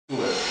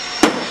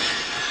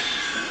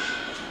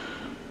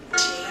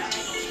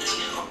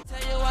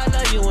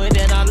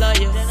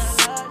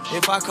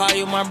If I call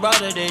you my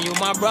brother, then you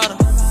my brother.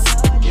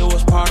 You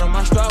was part of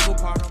my struggle,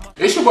 part of my...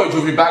 It's your boy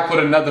Juvi back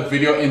with another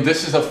video, and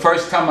this is the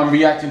first time I'm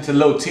reacting to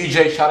Lil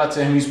TJay. Shout out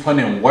to him, he's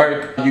putting in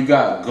work. You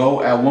got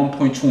Go at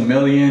 1.2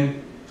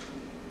 million,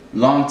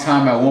 Long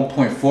Time at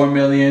 1.4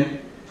 million,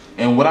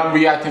 and what I'm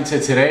reacting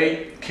to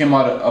today came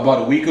out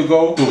about a week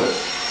ago. Do it.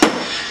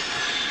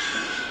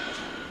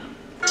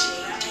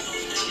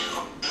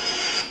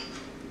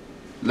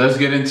 Let's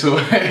get into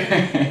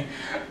it.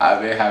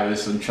 I've been having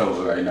some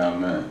trouble right now,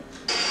 man.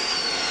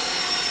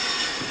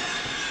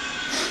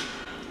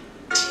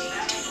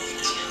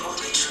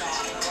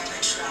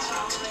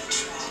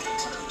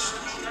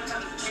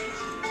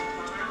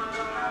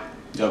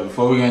 Yo,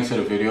 before we get into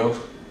the video,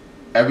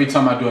 every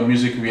time I do a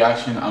music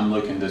reaction, I'm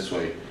looking this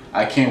way.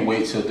 I can't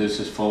wait till this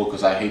is full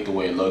because I hate the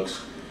way it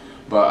looks.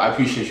 But I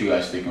appreciate you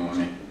guys sticking with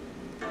me.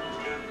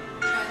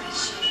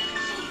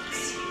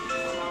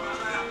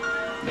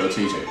 Lil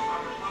TJay.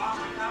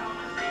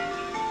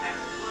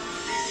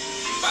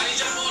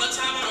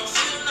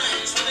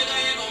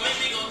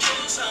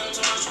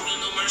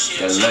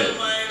 They're lit.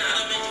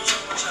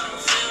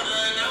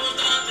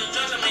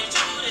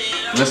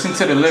 Listen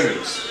to the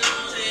lyrics.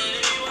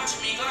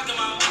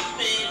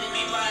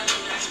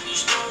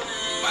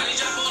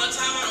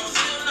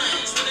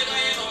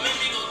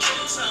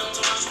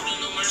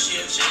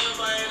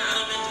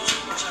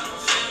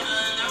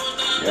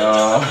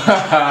 Yo,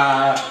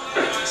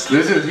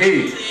 this is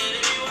heat.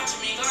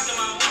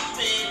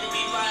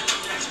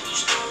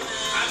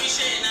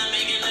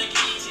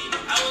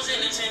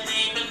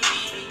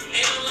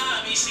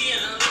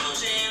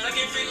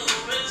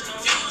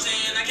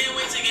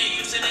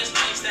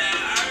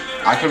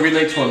 I can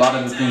relate to a lot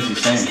of the things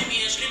he's saying.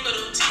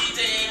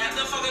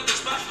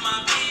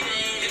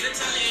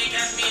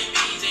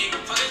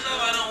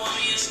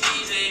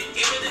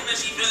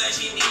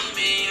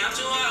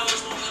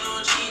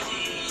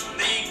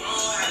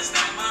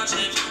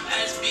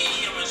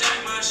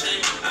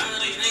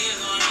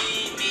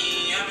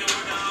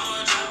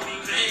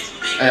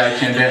 Hey, I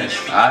can't dance.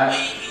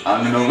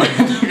 I don't know what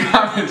the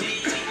comments.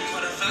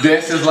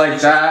 Dances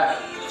like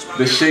that,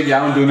 the shit,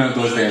 yeah, I don't do none of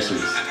those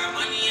dances.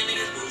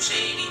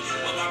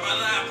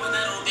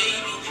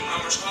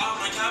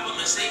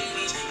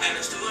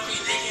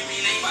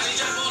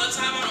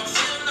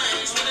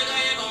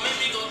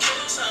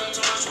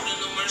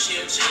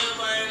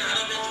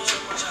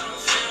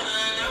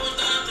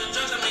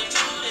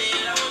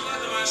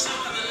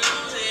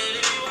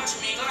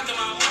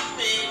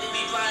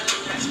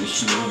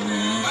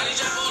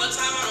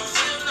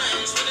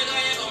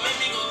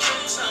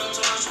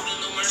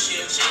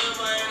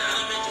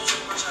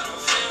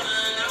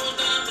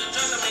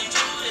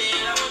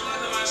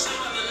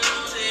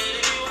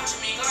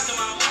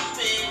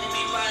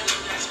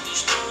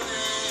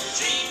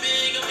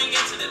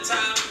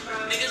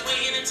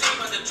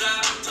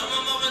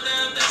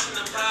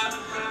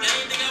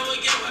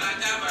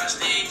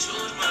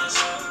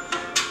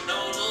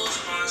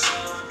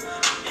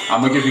 I'm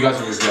gonna give you guys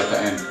a review at the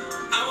end.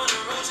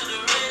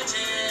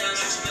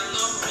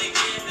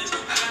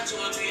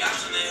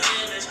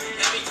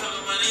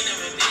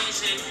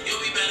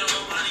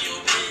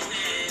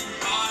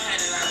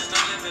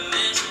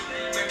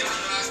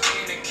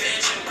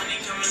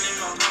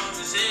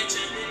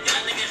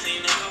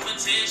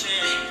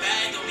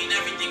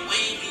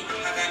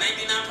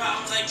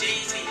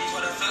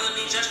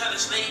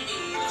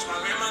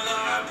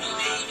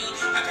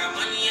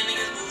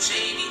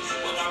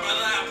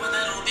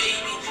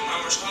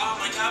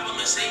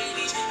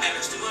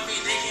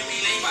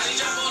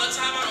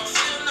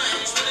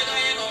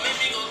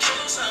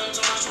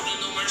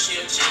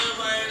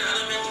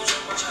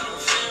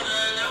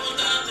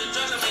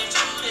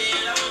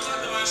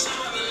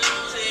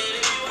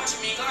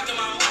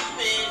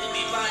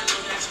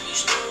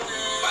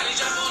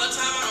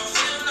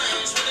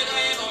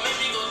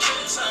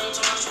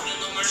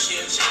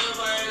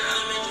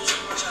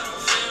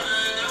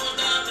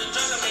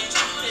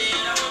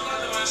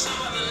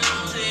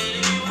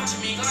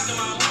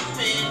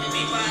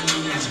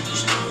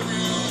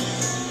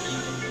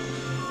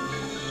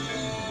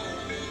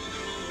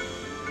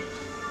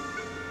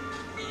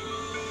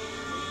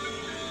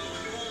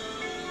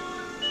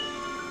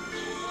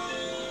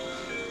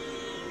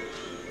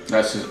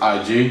 That's his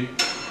IG.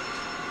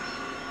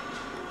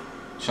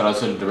 Shout out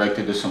to the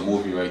director, there's some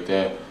movie right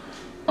there.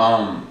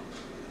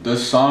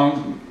 This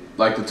song,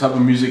 like the type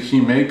of music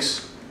he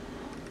makes,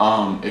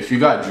 if you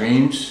got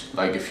dreams,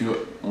 like if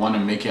you want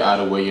to make it out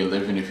of where you're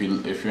living, if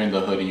you're in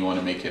the hood and you want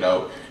to make it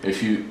out,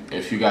 if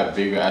you got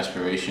bigger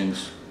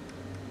aspirations,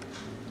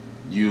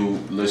 you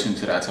listen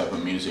to that type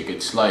of music.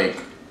 It's like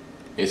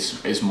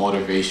it's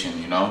motivation,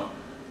 you know.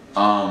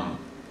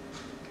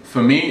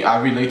 For me, I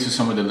relate to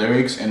some of the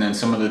lyrics, and then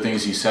some of the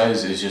things he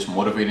says is just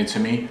motivating to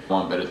me. I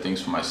want better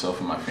things for myself,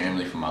 for my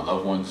family, for my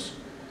loved ones,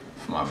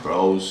 for my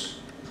bros,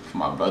 for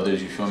my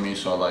brothers, you feel me?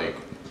 So like,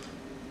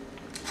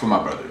 for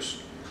my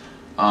brothers.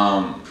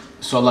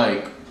 So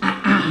like,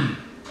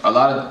 a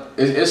lot of,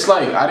 it's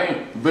like, I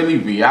didn't really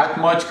react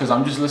much because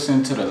I'm just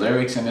listening to the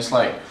lyrics, and it's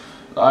like,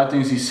 A lot of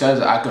things he says,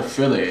 I could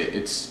feel it.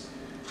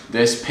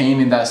 There's pain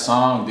in that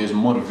song, there's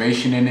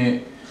motivation in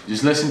it.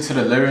 Just listen to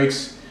the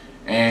lyrics.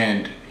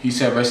 And he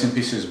said, rest in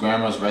peace his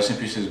grandmas, rest in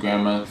peace his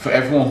grandma. For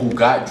everyone who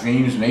got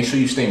dreams, make sure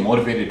you stay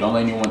motivated. Don't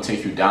let anyone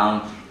take you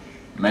down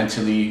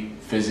mentally,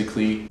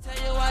 physically.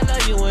 Tell you I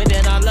love you and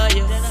then I love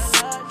you.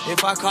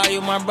 If I call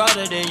you my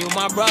brother, then you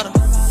my brother.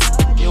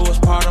 It was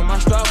part of my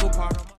struggle, part of